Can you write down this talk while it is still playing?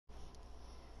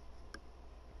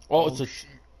Oh, Oh shit.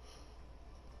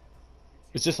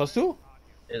 it's just us two?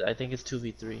 I think it's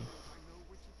 2v3.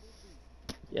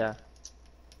 Yeah.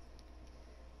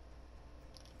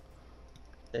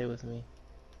 Stay with me.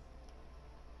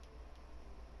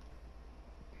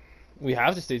 We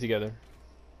have to stay together.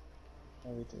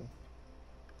 Yeah, we do.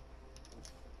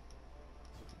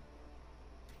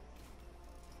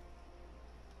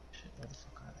 Shit, where the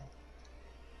fuck are they?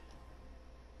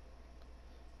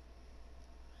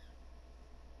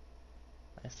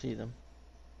 I see them.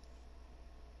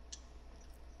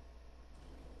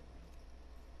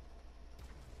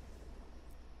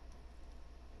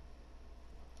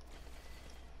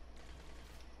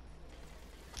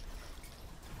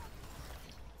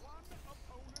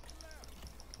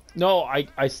 No,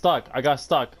 I stuck. I got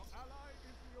stuck.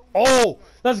 Oh,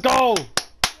 let's go!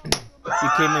 You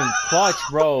came in clutch,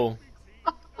 bro.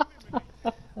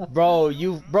 Bro,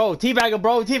 teabag him,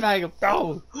 bro, teabag him,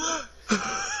 bro.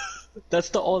 That's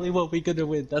the only one we're gonna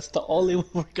win. That's the only one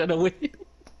we're gonna win.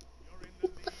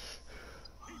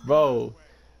 Bro,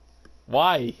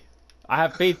 why? I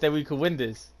have faith that we could win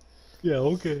this. Yeah,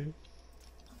 okay.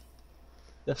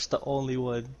 That's the only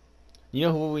one. You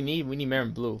know who we need? We need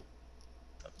Marin Blue.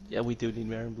 Yeah, we do need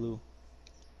Marin Blue.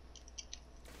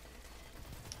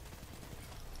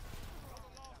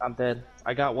 I'm dead.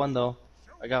 I got one though.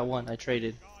 I got one. I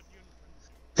traded.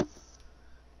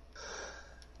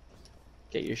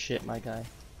 Get your shit, my guy.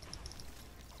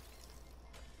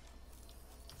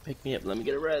 Pick me up. Let me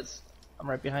get a res. I'm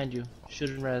right behind you.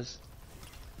 Shooting res.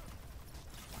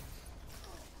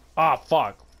 Ah,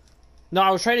 fuck. No,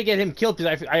 I was trying to get him killed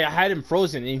because I had him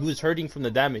frozen and he was hurting from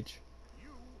the damage.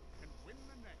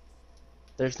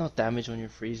 There's no damage when you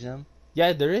freeze him.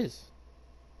 Yeah, there is.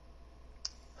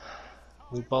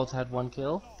 We both had one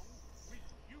kill.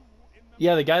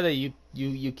 Yeah, the guy that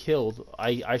you killed,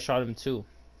 I shot him too.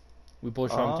 We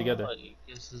both shot him together.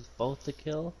 This is both the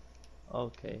kill?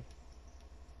 Okay.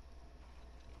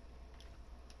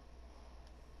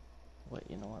 Wait,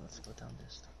 you know what? Let's go down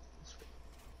this way.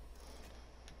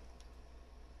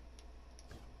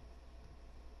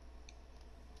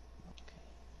 Okay.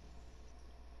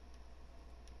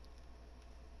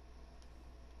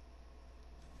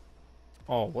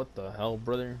 Oh, what the hell,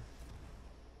 brother?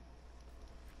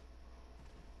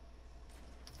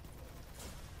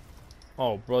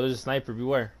 Oh, bro, there's a sniper.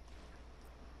 Beware.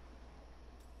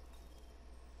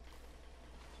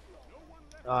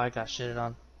 Oh, I got shitted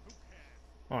on.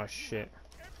 Oh, shit.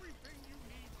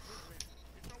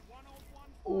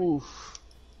 Oof.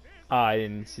 Ah, I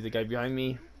didn't see the guy behind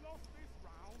me.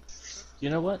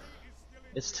 You know what?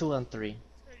 It's 2-on-3.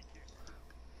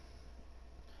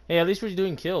 Hey, at least we're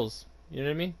doing kills. You know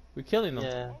what I mean? We're killing them.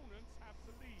 Yeah.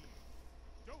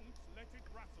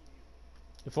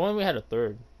 If only we had a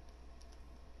third.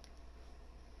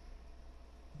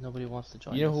 Nobody wants to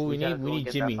join You know us. who we need? Gotta We go need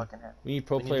get Jimmy. that fucking heavy. We need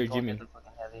pro We need player to go Jimmy. get the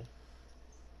fucking heavy.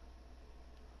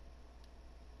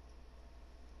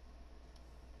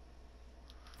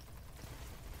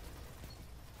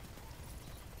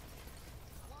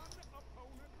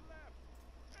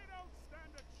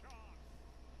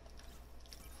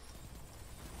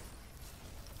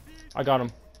 I got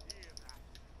him.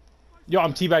 Yo,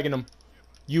 I'm teabagging him.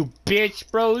 You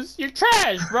bitch, bros. You're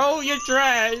trash, bro. You're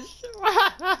trash.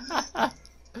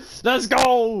 Let's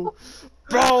go.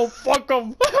 Bro, fuck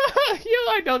them.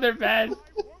 I know they're bad.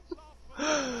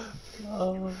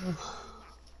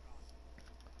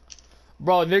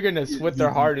 Bro, they're gonna sweat their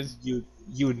hardest. You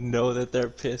know that they're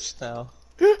pissed now.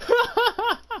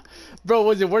 Bro,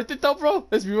 was it worth it though, bro?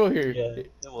 Let's be real here. Yeah,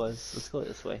 it was. Let's go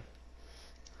this way.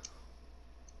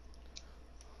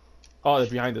 Oh, they're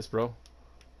behind us, bro.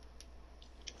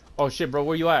 Oh shit, bro,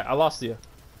 where you at? I lost you.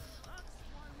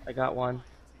 I got one.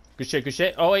 Good shit, good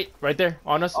shit. Oh wait, right there,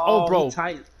 on us. Oh, bro.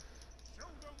 Tight.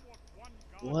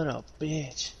 What a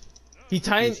bitch. He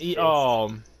tied.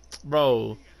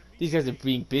 Bro, these guys are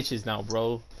being bitches now,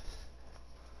 bro.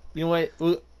 You know what?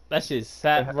 Ooh, that shit's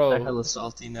sad, bro. They're hella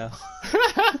salty now.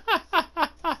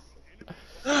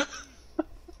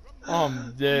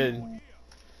 I'm dead.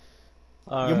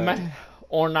 You Alright. mad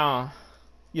or nah?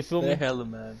 You feel They're me? hella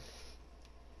mad.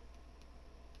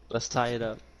 Let's tie it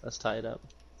up. Let's tie it up.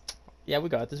 Yeah, we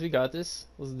got this. We got this.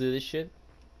 Let's do this shit.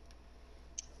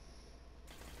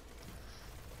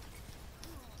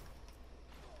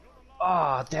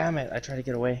 Oh, damn it. I tried to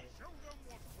get away.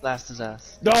 Blast his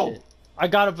ass. No! Shit. I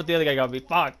got it, but the other guy got me.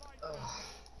 Fuck.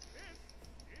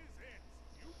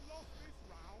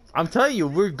 I'm telling you,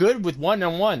 we're good with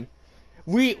one-on-one.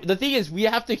 The thing is, we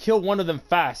have to kill one of them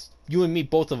fast. You and me,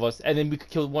 both of us, and then we could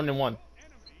kill one-on-one.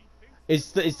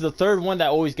 It's the third one that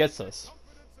always gets us.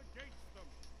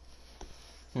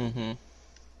 Mm-hmm.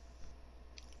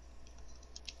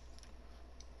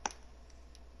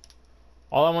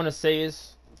 All I want to say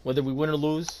is, whether we win or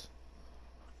lose,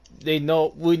 we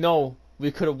know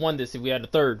we could have won this if we had a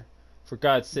third. For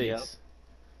God's Yep. sakes.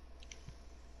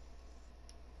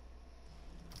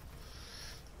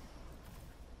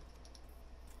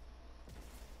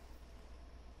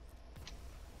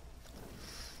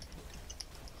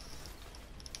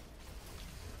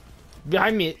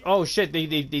 Behind me. Oh shit, they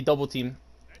double team.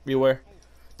 Beware.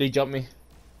 They jump me.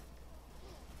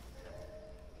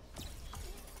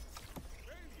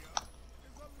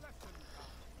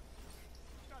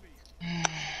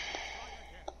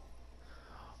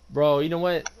 Bro, you know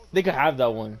what? They could have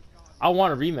that one. I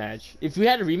want a rematch. If we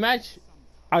had a rematch,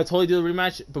 I'd totally do the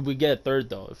rematch, but we get a third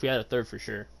though. If we had a third for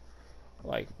sure.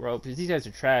 Like, bro, because these guys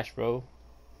are trash, bro.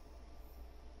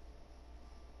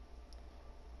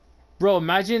 Bro,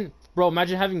 imagine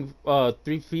having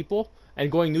 3 people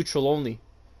and going neutral only.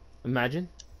 Imagine.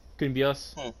 Couldn't be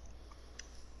us.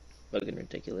 Fucking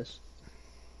ridiculous.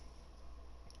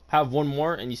 Have one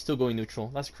more and you still going neutral.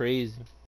 That's crazy.